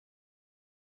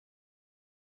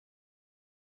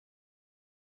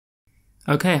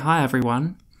Okay, hi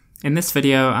everyone. In this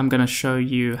video, I'm going to show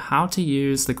you how to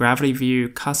use the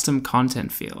GravityView Custom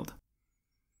Content field.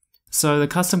 So the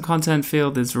Custom Content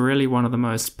field is really one of the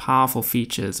most powerful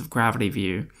features of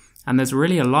GravityView, and there's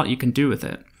really a lot you can do with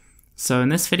it. So in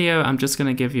this video, I'm just going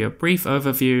to give you a brief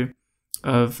overview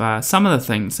of some of the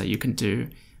things that you can do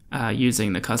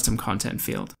using the Custom Content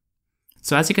field.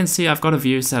 So as you can see, I've got a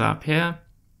view set up here,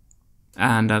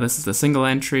 and this is the single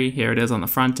entry. Here it is on the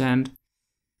front end.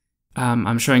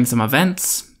 I'm showing some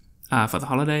events for the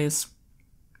holidays.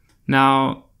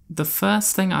 Now, the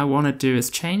first thing I want to do is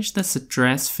change this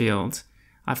address field.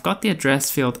 I've got the address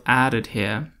field added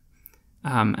here,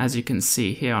 as you can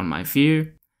see here on my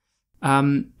view.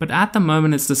 But at the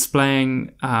moment it's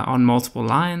displaying on multiple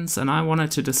lines, and I want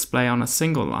it to display on a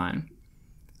single line.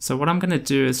 So what I'm going to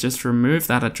do is just remove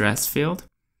that address field,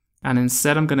 and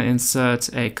instead I'm going to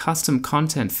insert a custom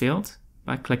content field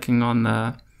by clicking on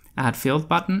the Add Field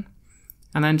button,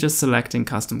 and then just selecting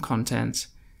custom content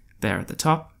there at the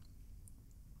top.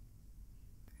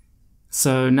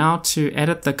 So now to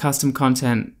edit the custom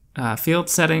content field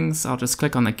settings, I'll just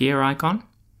click on the gear icon.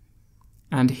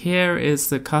 And here is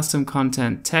the custom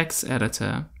content text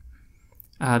editor.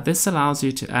 This allows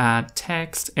you to add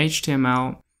text,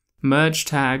 HTML, merge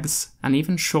tags, and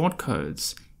even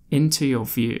shortcodes into your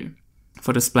view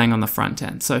for displaying on the front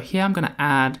end. So here I'm going to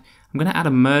add a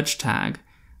merge tag.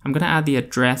 I'm going to add the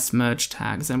address merge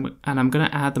tags, and I'm going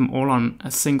to add them all on a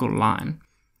single line.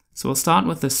 So we'll start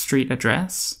with the street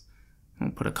address. We'll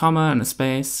put a comma and a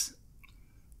space.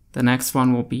 The next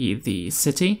one will be the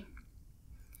city.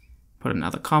 Put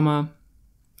another comma.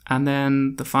 And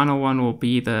then the final one will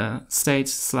be the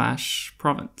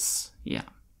state/province. Yeah.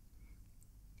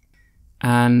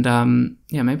 And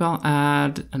yeah, maybe I'll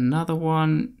add another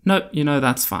one. Nope,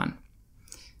 that's fine.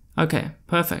 Okay,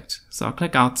 perfect. So I'll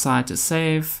click outside to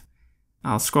save.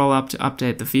 I'll scroll up to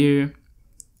update the view.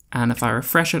 And if I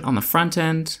refresh it on the front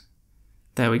end,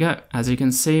 there we go. As you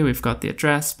can see, we've got the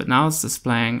address, but now it's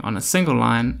displaying on a single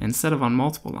line instead of on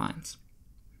multiple lines.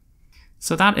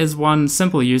 So that is one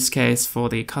simple use case for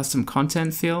the custom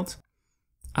content field.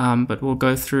 But we'll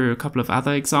go through a couple of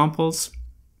other examples.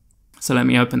 So let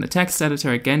me open the text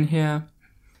editor again here.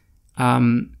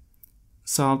 So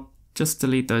I'll just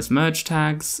delete those merge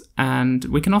tags, and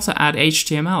we can also add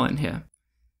HTML in here.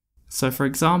 So for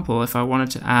example, if I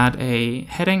wanted to add a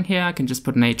heading here, I can just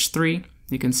put an H3.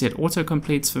 You can see it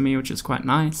auto-completes for me, which is quite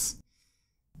nice.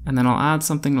 And then I'll add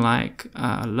something like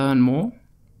learn more.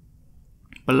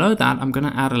 Below that, I'm going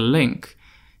to add a link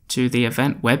to the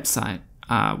event website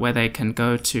where they can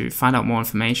go to find out more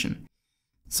information.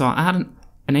 So I'll add an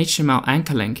HTML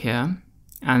anchor link here.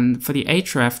 And for the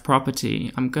href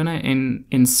property, I'm going to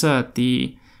insert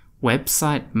the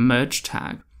website merge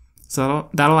tag. So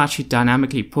that'll actually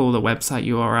dynamically pull the website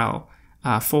URL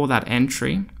for that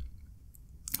entry.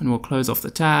 And we'll close off the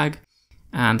tag.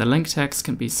 And the link text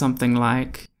can be something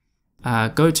like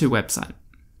go to website.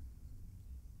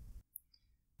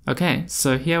 Okay,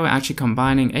 so here we're actually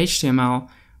combining HTML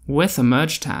with a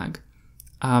merge tag.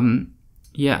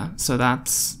 Yeah, so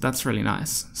that's really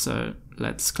nice. So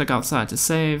let's click outside to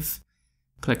save,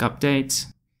 click update,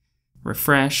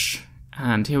 refresh,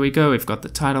 and here we go. We've got the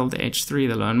title, the H3,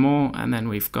 the learn more, and then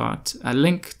we've got a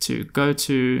link to go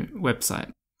to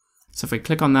website. So if we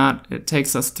click on that, it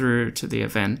takes us through to the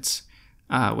event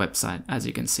website, as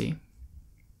you can see.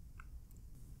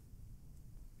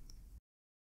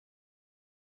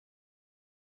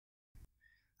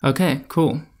 Okay,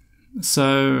 cool.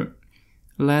 So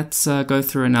let's go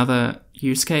through another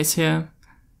use case here.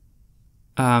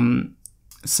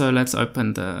 So let's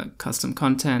open the custom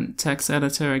content text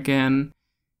editor again.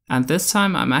 And this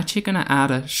time I'm actually going to add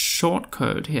a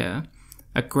shortcode here,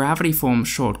 a Gravity form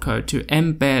shortcode to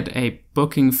embed a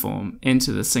booking form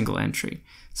into the single entry.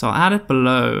 So I'll add it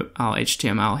below our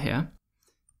HTML here.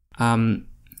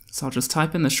 So I'll just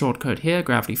type in the shortcode here,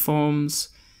 Gravity forms,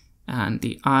 and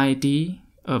the ID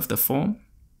of the form.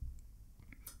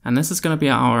 And this is going to be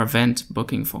our event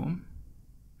booking form.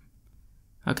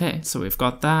 Okay, so we've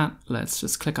got that. Let's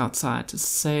just click outside to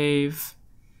save,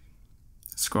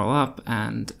 scroll up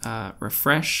and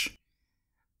refresh.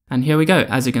 And here we go.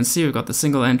 As you can see, we've got the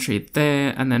single entry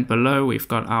there, and then below we've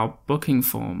got our booking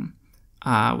form,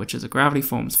 which is a Gravity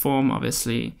Forms form,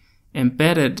 obviously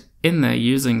embedded in there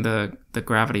using the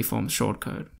Gravity Forms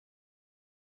shortcode.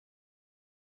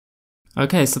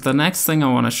 Okay, so the next thing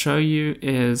I want to show you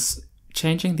is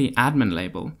changing the admin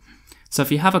label. So if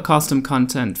you have a custom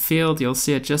content field, you'll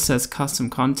see it just says custom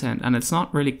content, and it's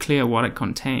not really clear what it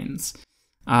contains.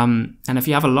 And if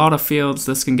you have a lot of fields,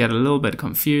 this can get a little bit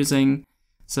confusing.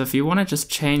 So if you want to just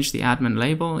change the admin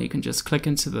label, you can just click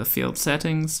into the field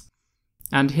settings,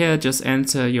 and here just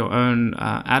enter your own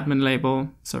admin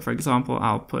label. So for example,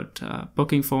 I'll put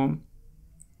booking form.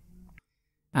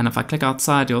 And if I click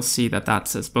outside, you'll see that that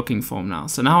says booking form now.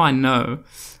 So now I know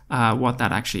what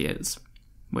that actually is,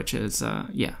 which is,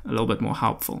 yeah, a little bit more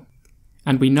helpful.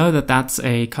 And we know that that's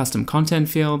a custom content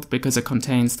field because it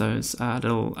contains those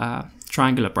little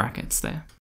triangular brackets there.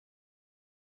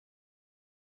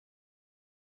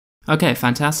 Okay,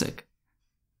 fantastic.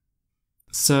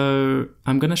 So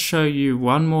I'm going to show you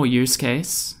one more use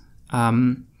case.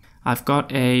 I've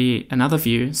got another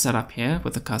view set up here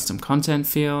with the custom content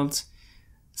field.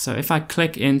 So if I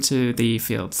click into the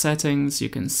field settings, you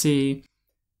can see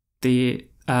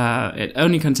it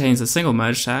only contains a single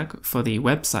merge tag for the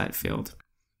website field.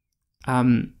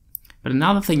 But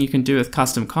another thing you can do with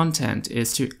custom content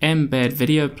is to embed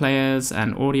video players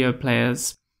and audio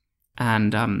players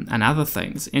and other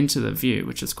things into the view,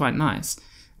 which is quite nice.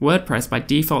 WordPress by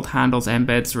default handles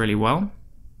embeds really well,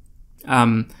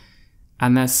 and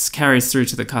this carries through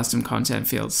to the custom content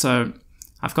field. So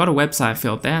I've got a website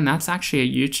field there, and that's actually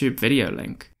a YouTube video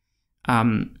link.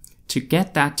 To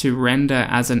get that to render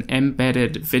as an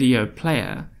embedded video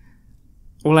player,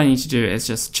 all I need to do is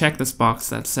just check this box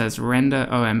that says render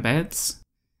embeds,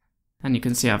 and you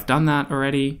can see I've done that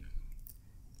already.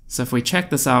 So if we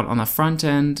check this out on the front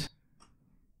end,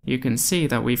 you can see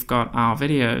that we've got our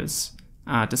videos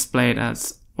displayed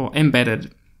as, or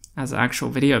embedded as actual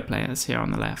video players here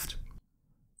on the left.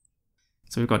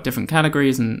 So we've got different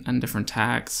categories and different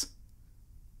tags.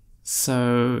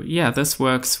 So yeah, this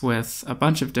works with a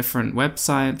bunch of different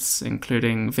websites,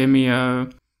 including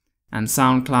Vimeo and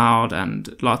SoundCloud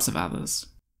and lots of others.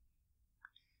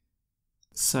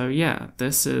 So yeah,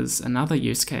 this is another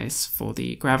use case for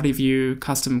the GravityView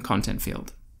Custom Content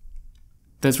field.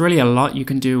 There's really a lot you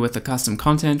can do with the custom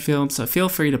content field, so feel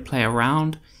free to play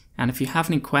around. And if you have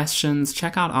any questions,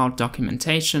 check out our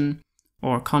documentation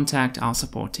or contact our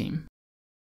support team.